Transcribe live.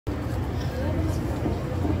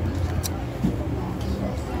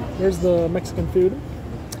There's the Mexican food,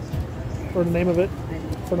 or the name of it,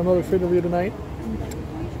 for another food review tonight.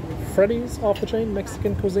 Freddie's off the chain,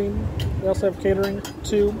 Mexican cuisine. They also have catering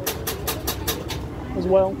too, as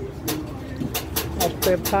well.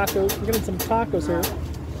 They have tacos. We're getting some tacos here.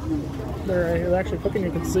 They're actually cooking.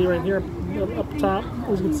 You can see right here up top,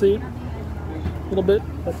 as you can see, a little bit.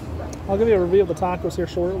 But I'll give you a review of the tacos here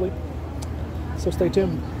shortly, so stay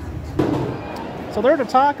tuned. So there are the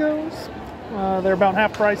tacos. They're about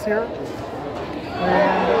half price here.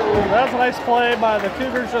 And that was a nice play by the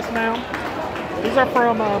Cougars just now. These are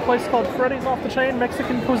from a place called Freddie's off the chain,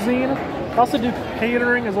 Mexican cuisine. They also do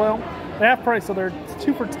catering as well. They half price, so they're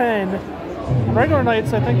 2 for $10. On regular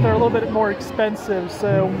nights, I think they're a little bit more expensive.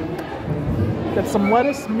 So get some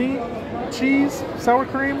lettuce, meat, cheese, sour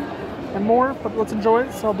cream, and more. But let's enjoy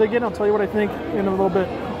it. So I'll dig in. I'll tell you what I think in a little bit.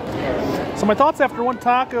 So my thoughts after one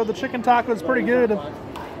taco. The chicken taco is pretty good.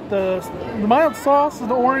 The mild sauce,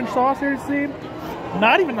 the orange sauce here you see,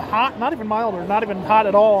 not even hot, not even mild, or not even hot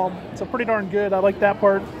at all. So pretty darn good. I like that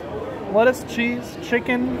part. Lettuce, cheese,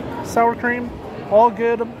 chicken, sour cream, all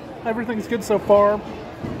good. Everything's good so far.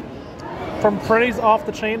 From Freddie's off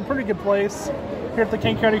the chain, pretty good place. Here at the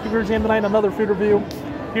King County Cougars game tonight, another food review.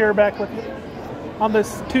 Here back with you on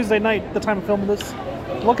this Tuesday night, the time of filming this.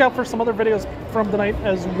 Look out for some other videos from tonight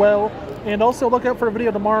as well. And also look out for a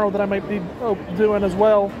video tomorrow that I might be doing as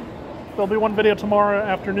well. There'll be one video tomorrow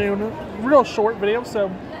afternoon. Real short video,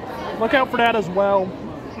 so look out for that as well.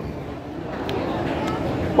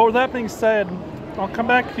 But with that being said, I'll come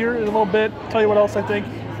back here in a little bit, tell you what else I think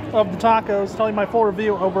of the tacos, tell you my full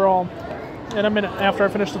review overall in a minute after I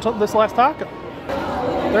finish this last taco.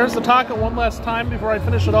 There's the taco one last time before I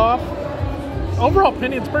finish it off. Overall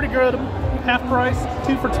opinion's pretty good. Half price,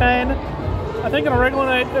 2 for $10. I think on a regular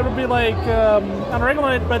night it would be like, on a regular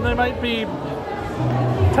night, but they might be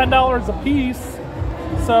 $10 a piece.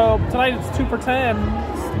 So tonight it's 2 for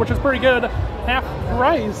 $10, which is pretty good. Half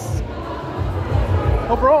price.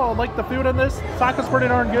 Overall, I like the food in this. Taco's pretty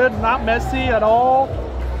darn good, not messy at all.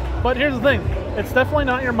 But here's the thing, it's definitely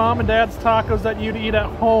not your mom and dad's tacos that you'd eat at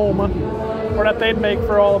home, or that they'd make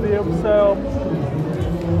for all of you. So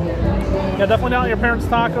yeah, definitely not your parents'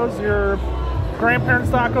 tacos, your grandparents'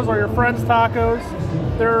 tacos, or your friends' tacos.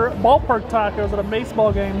 They're ballpark tacos at a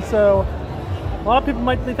baseball game. So a lot of people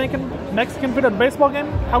might be thinking, Mexican food at a baseball game?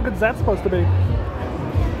 How good's that supposed to be?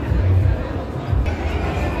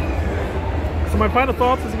 So my final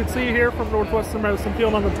thoughts, as you can see here from Northwestern Medicine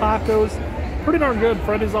Field on the tacos, pretty darn good.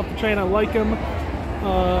 Freddie's off the chain, I like them.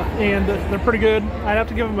 And they're pretty good. I'd have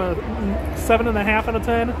to give them a 7.5 out of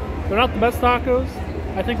 10. They're not the best tacos.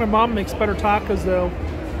 I think my mom makes better tacos though.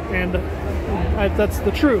 And that's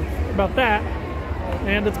the truth about that.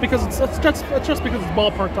 And it's because it's just because it's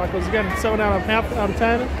ballpark tacos. Again, 7.5 out of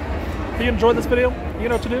 10. If you enjoyed this video, you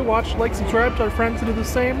know what to do. Watch, like, subscribe, tell your friends to do the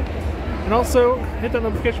same. And also, hit that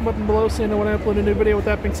notification button below so you know when I upload a new video. With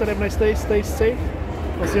that being said, have a nice day, stay safe.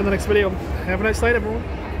 I'll see you in the next video. Have a nice night, everyone.